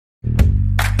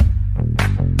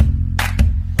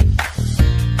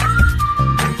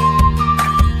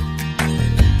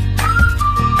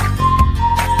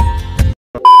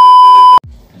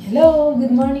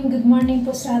morning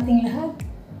po sa ating lahat.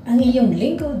 Ang iyong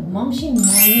lingkod, Momshie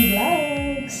Mailyn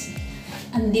Vlogs.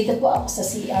 Andito po ako sa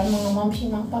CR mga Momshie,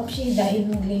 mga Papshi, dahil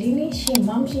maglilinis si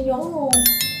Momshie nyo.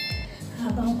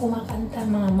 Habang kumakanta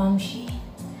mga Momshie.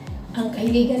 Ang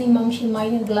kahiligan ni Momshie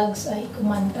Mailyn Vlogs ay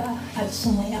kumanta at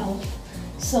sumayaw.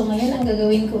 So ngayon ang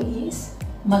gagawin ko is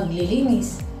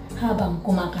maglilinis habang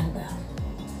kumakanta.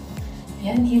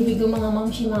 Ayan, here we go mga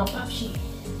Momshie, mga Papshi.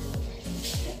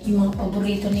 Yung mga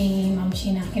paborito ni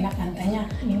Momshie na kinakanta niya.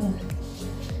 Yun.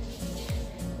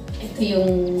 Ito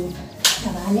yung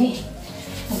karami.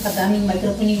 Ang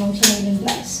microphone ni Momshie Mailyn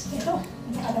Vlogs. Pero,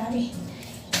 nakarami.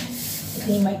 Ito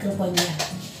yung microphone niya.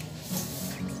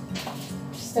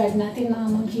 Start natin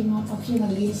mga Momshie, mga Papshi.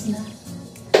 Maglinis na.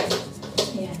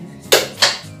 Ayan.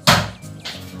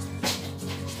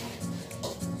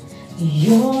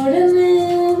 You're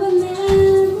the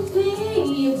never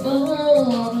be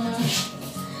born.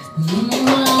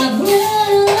 My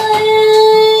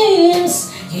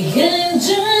brains can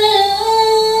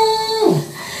drown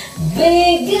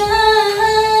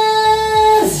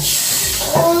because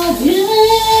of you.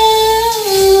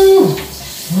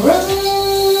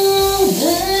 Wrong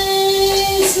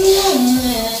days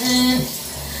lonely,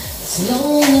 as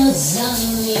long as I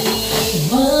live,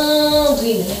 I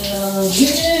will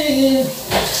you.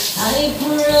 I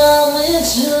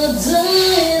promise you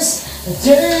this.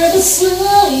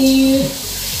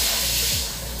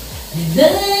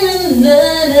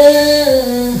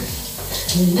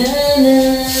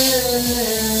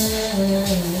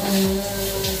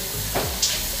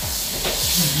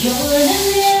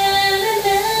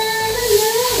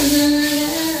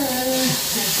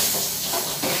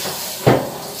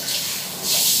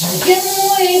 I can't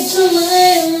wait to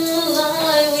live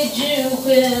with you.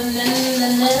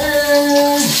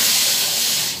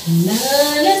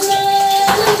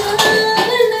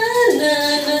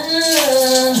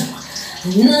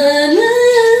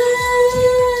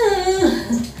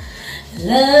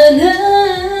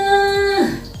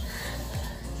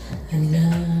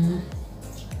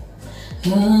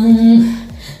 Ang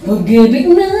pag-ibig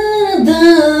na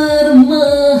nadarama,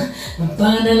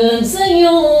 para lang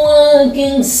sa'yo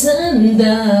aking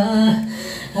sanda,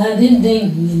 at hindi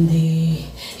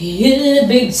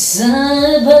ibig sa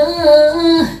iba.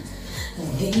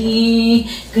 Di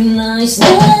ko nais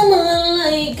na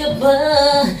malay ka pa,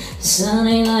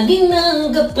 sana'y laging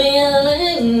nang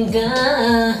kapiling ka.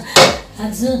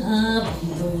 At sa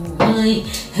habang buhay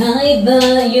ay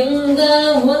tayong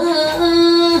dalawa.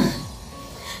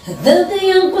 At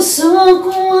dati ang puso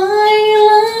ko ay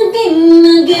laging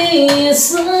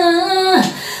nag-iisa,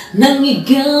 nang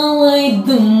ikaw ay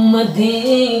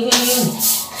dumating.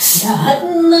 Lahat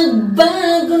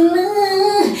nagbago na,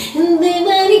 hindi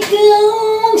ba ikaw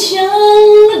ang siyang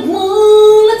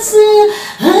nagmulat sa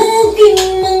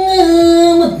aking mga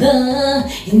mata?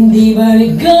 Hindi ba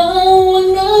ikaw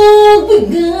ang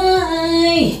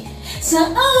nagbigay sa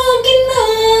akin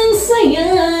ng saya?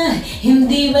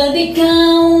 Hindi ba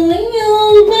ikaw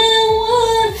ngayong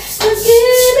bawat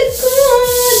pag-ibig ko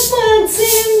at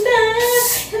pagsinta?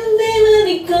 Hindi ba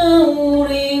ikaw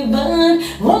riban?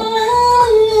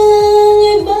 Walang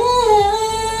iba.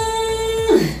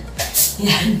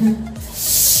 Yan.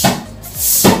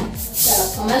 Sarap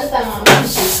kumanta mga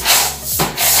Momshie.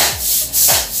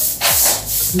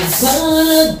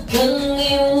 Napalag kang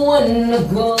iwan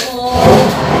ako,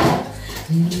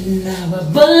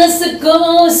 nababasa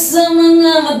ko sa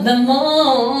mga mata mo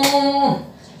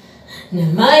na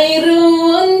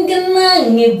mayroon ka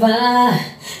ng iba.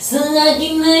 Sa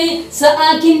akin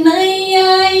ay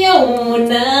ayaw mo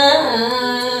na.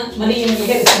 Mali yung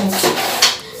gigalit mo.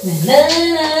 Na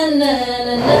na na na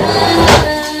na na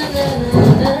na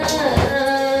na.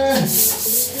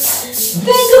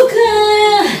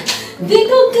 Di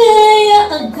ko kaya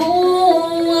ako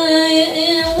ay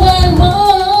iwan mo.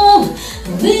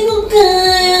 Di ko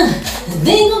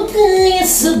kaya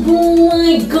sa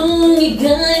buhay kong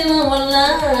ika'y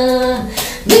mawala.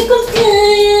 Di ko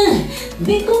kaya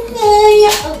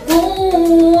ako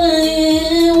ay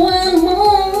iwan mo.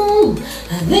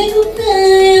 Di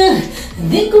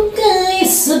ko kaya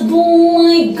sa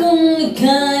buhay kong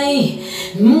ika'y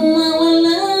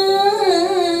mawala.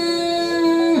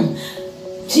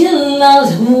 Chill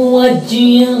out, what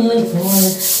you yelling for?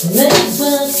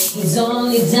 Ladybug is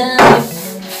only time.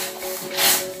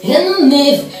 And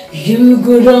if you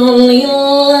could only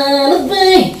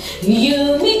lullaby,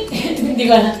 you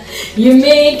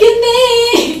making me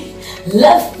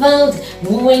laugh out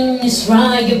when you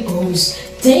strike a pose.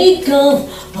 Take off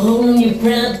all your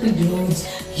crappy clothes.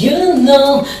 You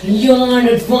know you're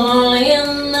not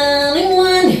falling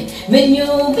anyone when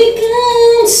you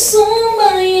become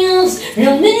somebody else,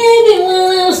 or maybe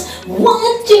one else,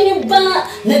 watching you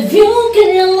back, left you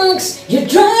in your looks. You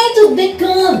try to be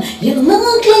calm, you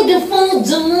look like a fool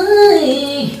to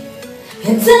me.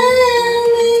 And tell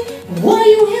me why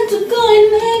you have to go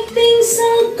and make things so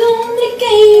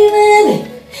complicated.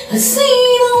 I see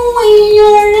the way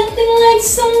you're acting like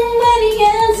somebody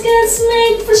else gets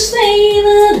made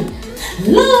frustrated.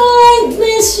 Love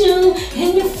miss you,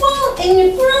 and you fall, and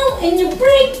you grow, and you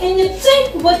break, and you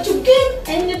take what you get,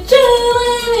 and you turn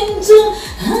it into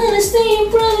honesty.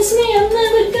 You promise me I'm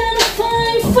never gonna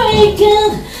find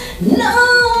faking. No,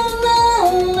 no,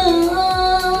 no,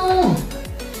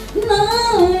 no,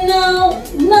 no,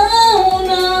 no,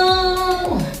 no.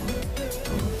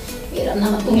 Hirap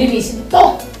naman itong linisin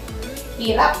ito.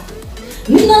 Hirap.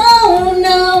 No,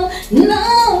 no, no,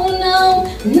 no,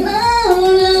 no,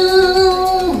 no.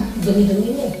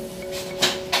 Dumi-dumi mo.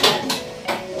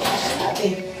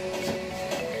 Atin.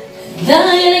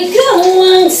 Dahil ikaw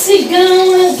ang sigaw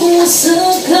ng puso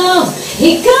ko,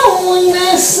 ikaw ang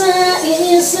nasa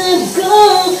isip ko,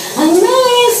 ang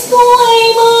nais ko ay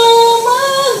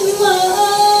malaman mo.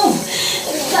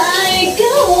 Dahil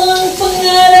ikaw ang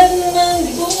pangarap ng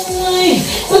buhay,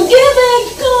 pag-ibig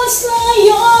ko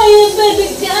sa'yo ay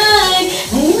ibibigay,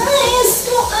 ang nais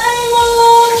ko ay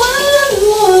malaman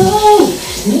mo.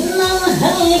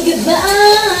 Minamahal kita.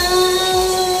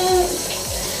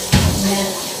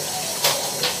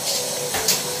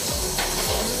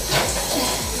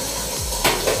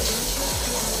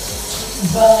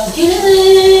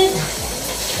 Bakit?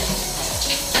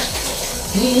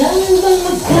 Kailan bang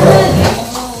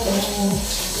magkagawa?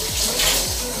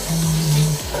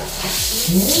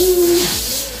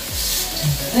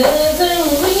 There's a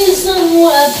reason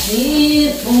why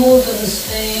people don't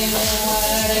stay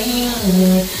where they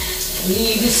are.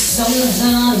 Maybe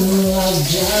sometimes love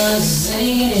just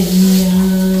ain't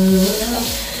enough.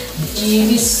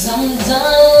 Maybe sometimes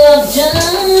love just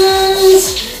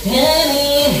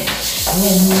ain't enough.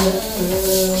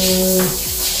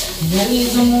 I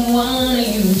don't wanna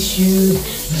use you,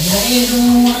 I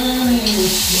don't wanna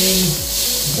use you,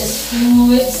 just to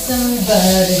with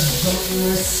somebody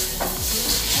else.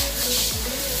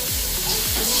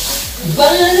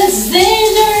 But it's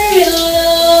dangerous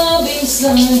loving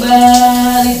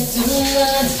somebody too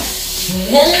much.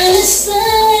 And it's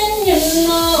when you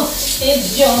know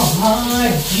it's your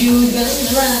heart you got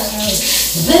right.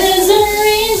 There's a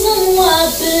reason why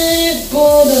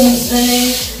people don't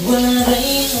say what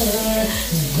they are.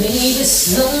 Baby,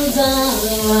 sometimes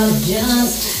love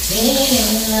just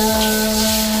ain't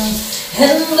enough.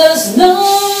 And there's no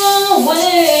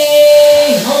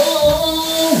way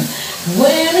home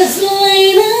when it's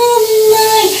late at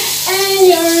night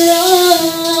and you're all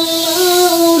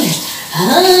alone.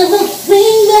 I don't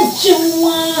think that you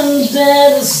wanted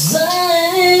to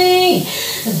say.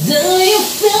 Do you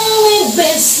feel me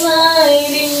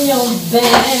beside in your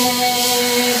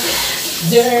bed?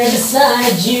 There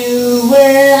beside you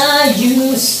where I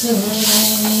used to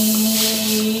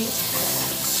lay.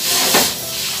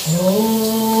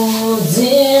 Oh,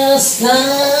 this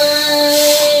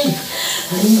time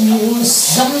I knew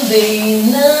someday,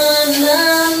 na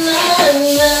na na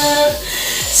na,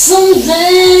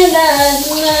 someday, na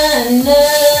na na na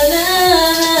na,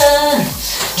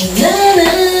 na na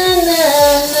na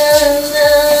na na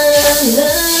na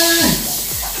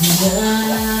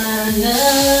na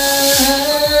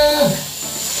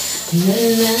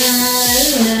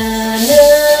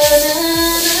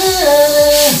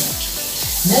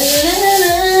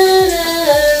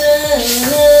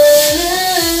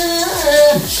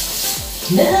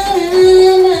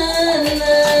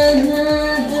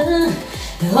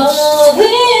all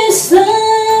this time,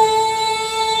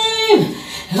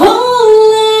 all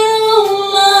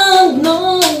love,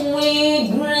 no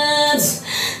regrets.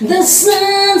 The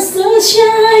sun still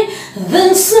shine,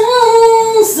 the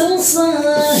sun still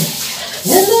shine,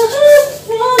 and the heart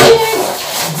forget.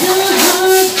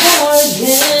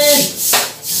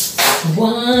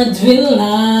 What will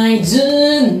I do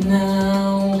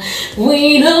now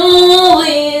with all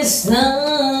this time?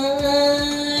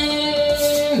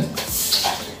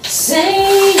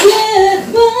 Say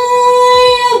goodbye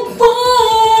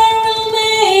before we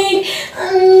make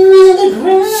another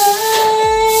cry.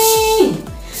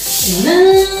 Na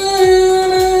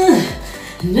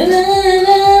na na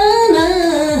na na,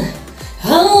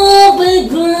 I'll be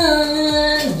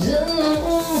glad.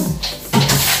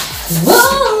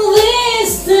 All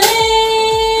this day,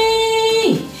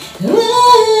 na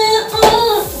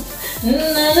na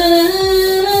na.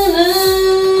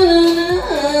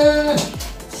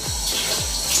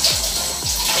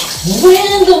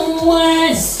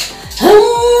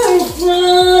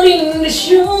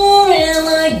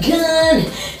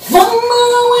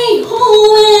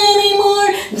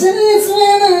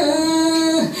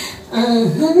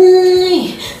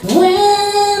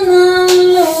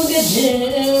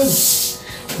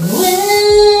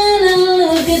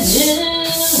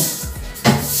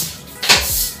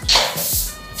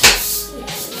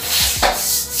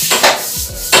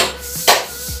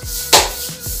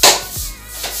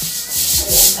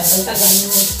 sa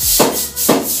ganun.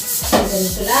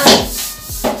 Ganito lang.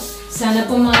 Sana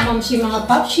po mga mamshi, mga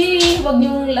papshi, huwag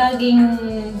niyong laging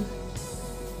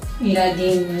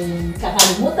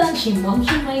kakalimutan si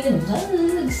Momshie Mailyn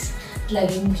Vlogs.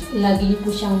 Lagi niyo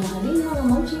po siyang mahalin mga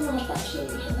mamshi, mga papshi.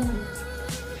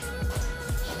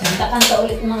 Kanta-kanta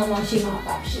ulit mga mamshi, mga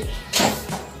papshi.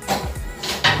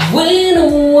 When the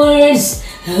words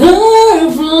are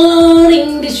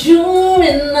floating the shore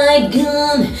and I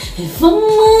gone and found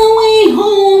my way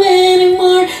home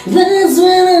anymore, that's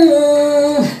when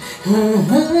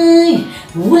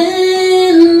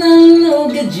I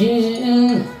look at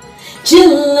you.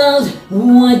 Chill out,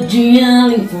 what you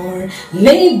yelling for?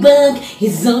 Lay back,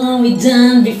 it's all we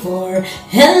done before.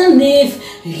 And if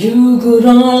you could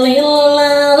only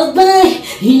lullaby,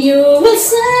 you will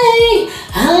say,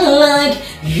 I like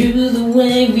you the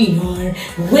way we are.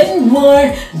 When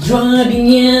we're driving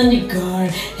in the car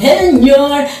and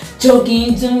you're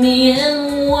talking to me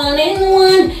and one,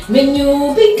 when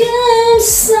you become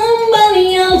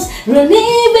somebody else, run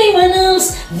everyone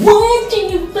else,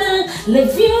 watching you back,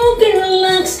 like you can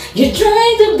relax. You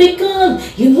try to be calm,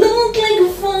 you look like a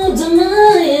fool to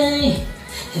my.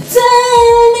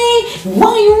 Tell me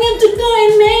why you have to go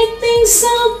and make things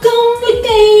so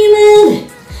complicated.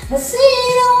 I see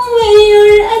the way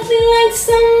you're acting like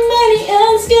somebody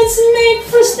else gets made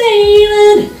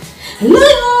frustrated. Look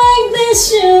like this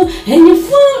you, and you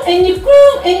fall, and you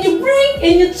grow, and you break,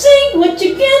 and you take what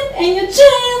you get, and you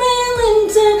turn it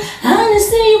into.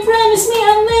 Honestly, you promise me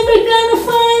I'm never gonna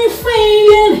find you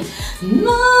faded.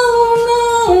 No,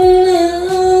 no,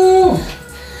 no,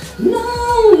 no,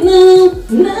 no,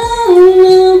 no,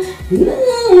 no,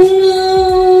 no.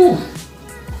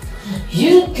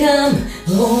 You come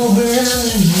over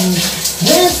and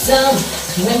that's up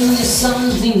when there's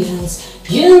something else.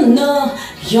 You know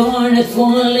you're not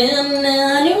fooling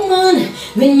anyone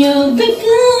when you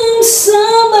become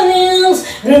somebody else.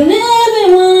 Run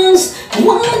everyone's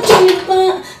watching you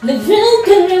back, like you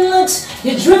can relax.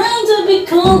 You're trying to be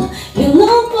cold, you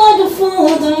look like a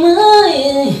fool to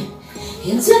me.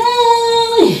 You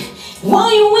tell me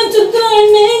why you went to go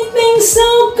and make things so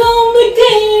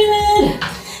complicated.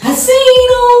 I see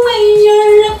the way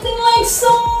you're acting like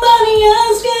somebody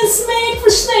else gets made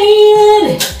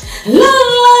frustrated.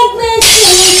 Love like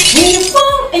this, and you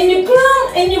fall, and you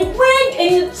grow, and you break, and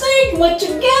you take what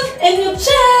you get, and you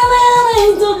turn it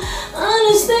into.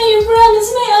 Honestly, you promise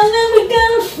me I'm never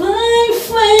gonna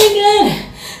find again.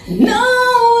 No,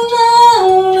 no,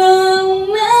 no,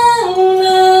 no,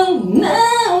 no,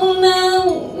 no, no,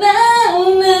 no,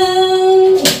 no.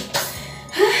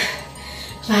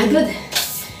 Pagod.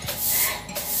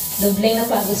 Doble na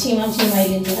pagod si Momshie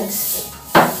Mailyn Vlogs.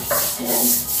 Ayan.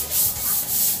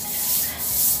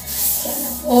 Sana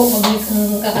po, huwag niyo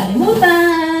kong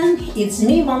kakalimutan. It's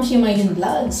me, Momshie Mailyn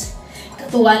Vlogs.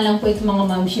 Katuwaan lang po ito mga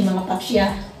mamshi, mga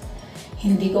papsya.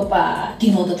 Hindi ko pa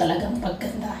tinodo talagang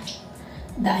pagkanda.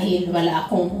 Dahil wala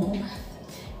akong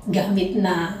gamit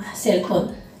na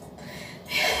cellphone.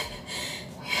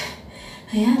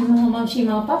 Ayan, mga mamshi,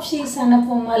 mga papsi. Sana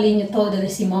po mahalin niyo to. Dahil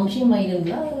si Momshie Mailyn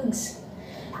Vlogs.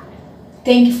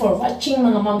 Thank you for watching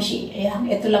mga mamshi. Ayan,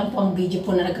 ito lang po ang video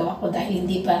po na nagawa ko dahil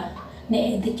hindi pa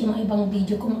na-edit yung mga ibang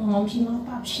video ko mga mamshi, mga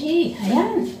papshi.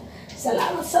 Ayan.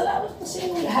 Salamat po sa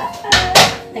inyo lahat.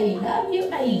 I love you,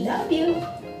 I love you.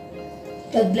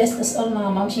 God bless us all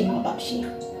mga mamshi, mga papshi.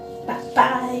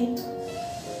 Bye-bye.